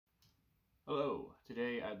Hello,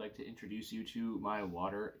 today I'd like to introduce you to my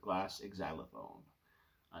water glass xylophone.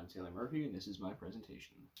 I'm Taylor Murphy and this is my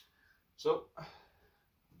presentation. So,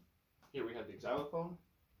 here we have the xylophone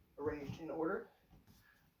arranged in order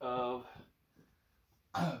of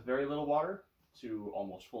very little water to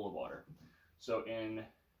almost full of water. So in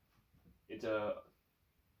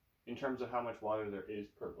terms of how much water there is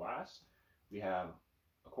per glass, we have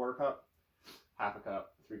a quarter cup, half a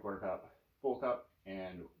cup, 3/4 cup, full cup,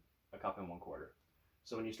 and a cup and 1/4.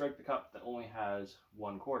 So when you strike the cup that only has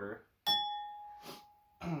 1/4,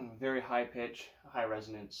 very high pitch, high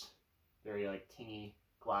resonance, very like tingy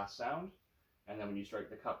glass sound. And then when you strike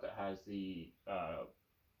the cup that has the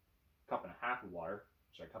cup and a half of water,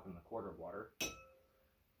 cup and a quarter of water,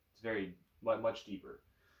 it's very much deeper.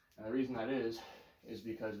 And the reason that is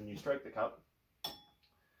because when you strike the cup,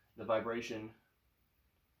 the vibration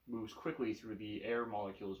moves quickly through the air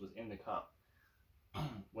molecules within the cup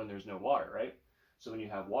when there's no water, right? So when you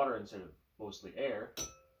have water instead of mostly air,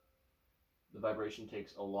 the vibration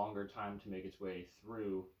takes a longer time to make its way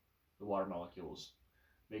through the water molecules,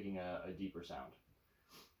 making a deeper sound.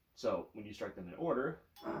 So when you strike them in order,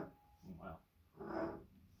 wow.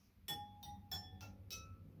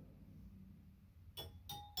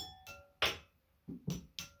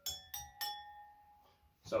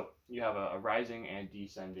 So you have a rising and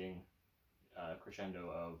descending crescendo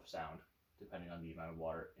of sound, depending on the amount of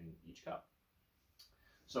water in each cup.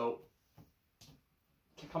 So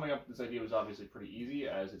coming up with this idea was obviously pretty easy,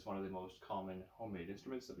 as it's one of the most common homemade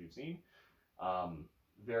instruments that we've seen.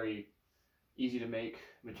 Very easy to make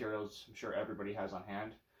materials. I'm sure everybody has on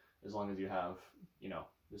hand, as long as you have,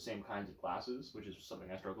 the same kinds of glasses, which is something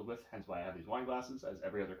I struggled with, hence why I have these wine glasses, as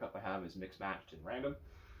every other cup I have is mixed, matched, and random.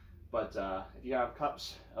 But if you have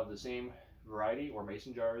cups of the same variety or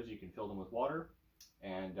mason jars, you can fill them with water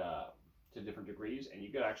and to different degrees, and you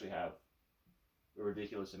could actually have a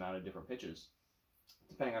ridiculous amount of different pitches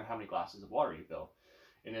depending on how many glasses of water you fill.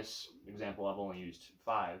 In this example, I've only used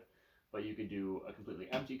 5, but you could do a completely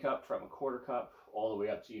empty cup from a quarter cup all the way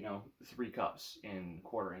up to 3 cups in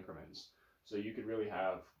quarter increments. So you could really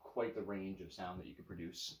have quite the range of sound that you could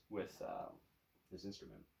produce with this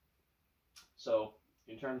instrument. So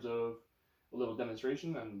in terms of a little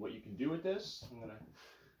demonstration on what you can do with this, I'm going to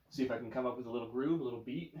see if I can come up with a little groove, a little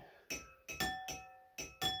beat.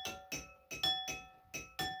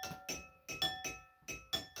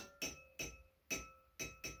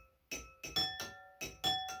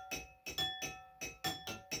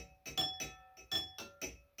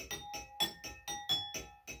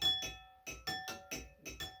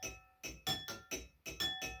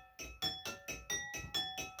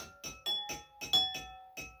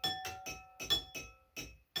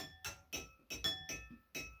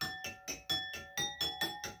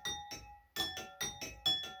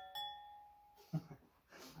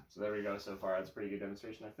 So there we go so far. It's a pretty good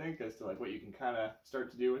demonstration, I think, as to like what you can kind of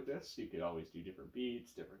start to do with this. You could always do different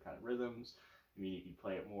beats, different kind of rhythms. I mean, you could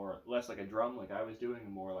play it less like a drum like I was doing,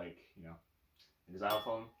 and more like, a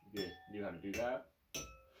xylophone, if you knew how to do that.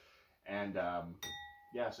 And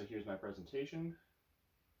yeah, so here's my presentation.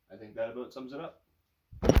 I think that about sums it up.